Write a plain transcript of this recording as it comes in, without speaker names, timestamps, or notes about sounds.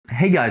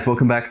Hey guys,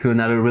 welcome back to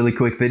another really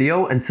quick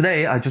video, and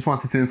today I just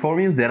wanted to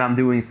inform you that I'm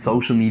doing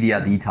social media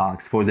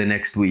detox for the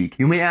next week.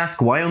 You may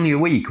ask, why only a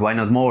week? Why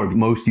not more?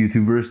 Most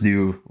YouTubers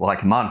do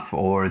like a month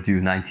or do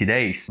 90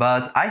 days.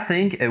 But I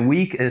think a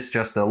week is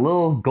just a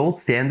little gold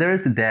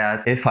standard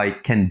that if I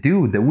can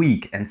do the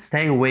week and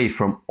stay away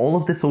from all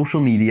of the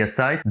social media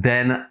sites,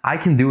 then I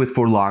can do it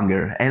for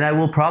longer and I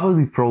will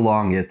probably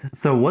prolong it.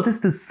 So what is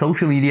this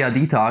social media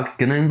detox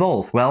gonna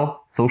involve?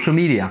 Well, social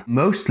media.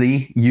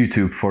 Mostly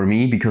YouTube for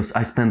me, because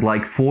I spend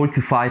like 4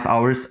 to 5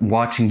 hours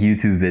watching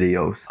YouTube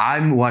videos.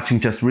 I'm watching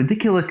just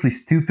ridiculously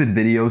stupid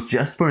videos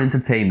just for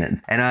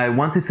entertainment. And I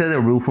want to set a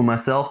rule for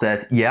myself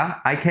that, yeah,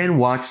 I can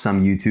watch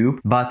some YouTube,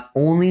 but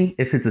only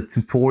if it's a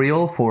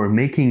tutorial for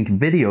making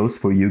videos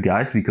for you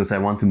guys, because I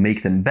want to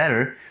make them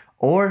better,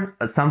 or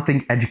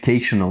something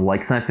educational,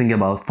 like something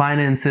about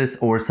finances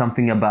or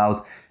something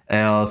about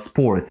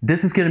sport.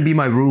 This is gonna be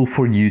my rule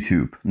for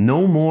YouTube.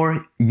 No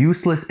more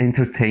useless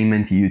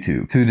entertainment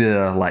YouTube. To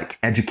the like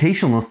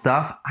educational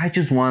stuff, I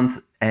just want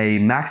a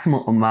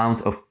maximal amount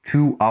of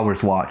 2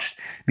 hours watched,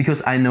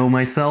 because I know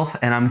myself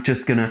and I'm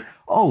just gonna,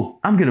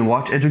 I'm gonna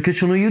watch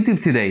educational YouTube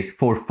today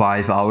for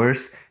 5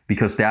 hours,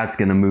 because that's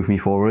gonna move me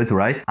forward,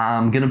 right?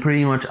 I'm gonna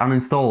pretty much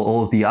uninstall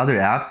all of the other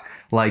apps.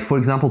 Like for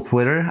example,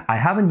 Twitter. I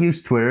haven't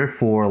used Twitter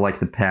for like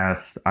the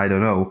past, I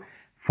don't know,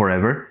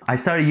 forever. I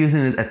started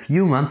using it a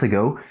few months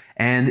ago,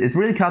 and it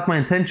really caught my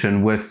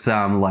attention with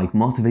some like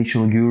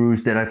motivational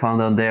gurus that I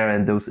found on there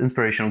and those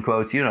inspirational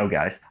quotes, you know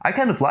guys. I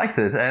kind of liked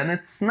it, and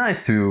it's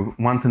nice to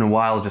once in a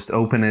while just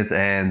open it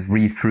and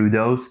read through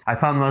those. I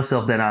found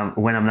myself that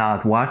when I'm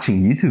not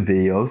watching YouTube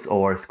videos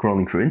or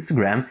scrolling through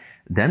Instagram,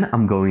 then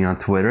I'm going on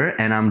Twitter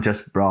and I'm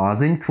just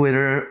browsing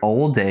Twitter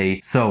all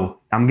day. So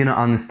I'm gonna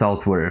uninstall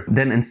Twitter.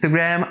 Then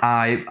Instagram,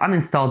 I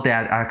uninstalled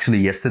that actually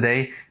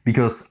yesterday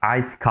because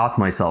I caught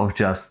myself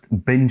just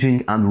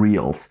binging on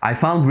Reels. I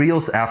found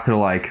Reels after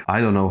like,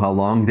 I don't know how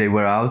long they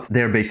were out.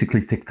 They're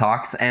basically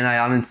TikToks, and I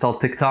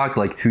uninstalled TikTok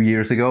like 2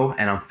 years ago,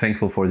 and I'm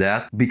thankful for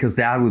that, because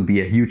that would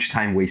be a huge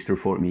time waster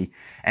for me.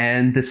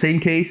 And the same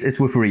case is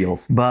with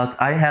Reels. But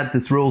I had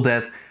this rule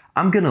that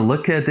I'm gonna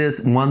look at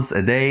it once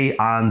a day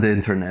on the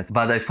internet,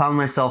 but I found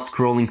myself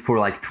scrolling for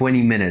like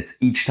 20 minutes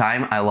each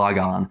time I log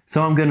on.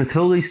 So I'm gonna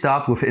totally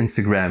stop with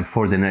Instagram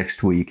for the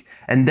next week.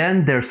 And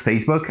then there's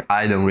Facebook.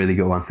 I don't really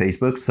go on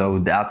Facebook, so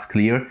that's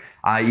clear.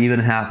 I even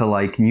have a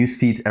like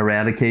newsfeed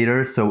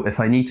eradicator, so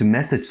if I need to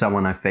message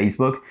someone on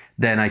Facebook,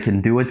 then I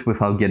can do it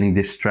without getting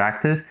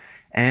distracted.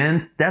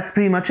 And that's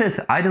pretty much it.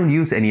 I don't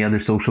use any other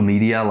social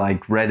media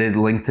like Reddit,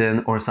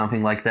 LinkedIn, or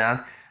something like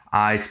that.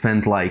 I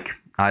spend like,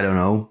 I don't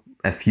know,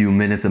 a few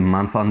minutes a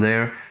month on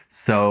there,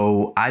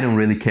 so I don't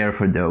really care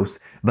for those.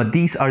 But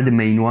these are the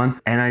main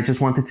ones, and I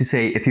just wanted to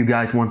say, if you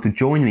guys want to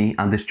join me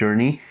on this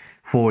journey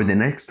for the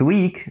next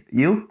week,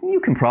 you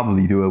can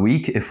probably do a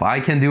week. If I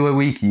can do a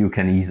week, you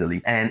can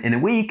easily. And in a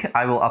week,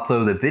 I will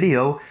upload a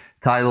video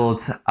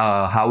titled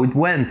how it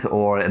went,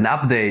 or an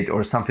update,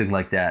 or something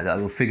like that. I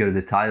will figure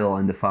the title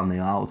and the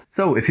thumbnail out.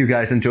 So if you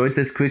guys enjoyed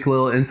this quick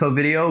little info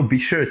video, be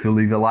sure to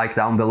leave a like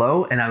down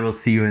below, and I will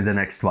see you in the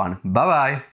next one. Bye bye!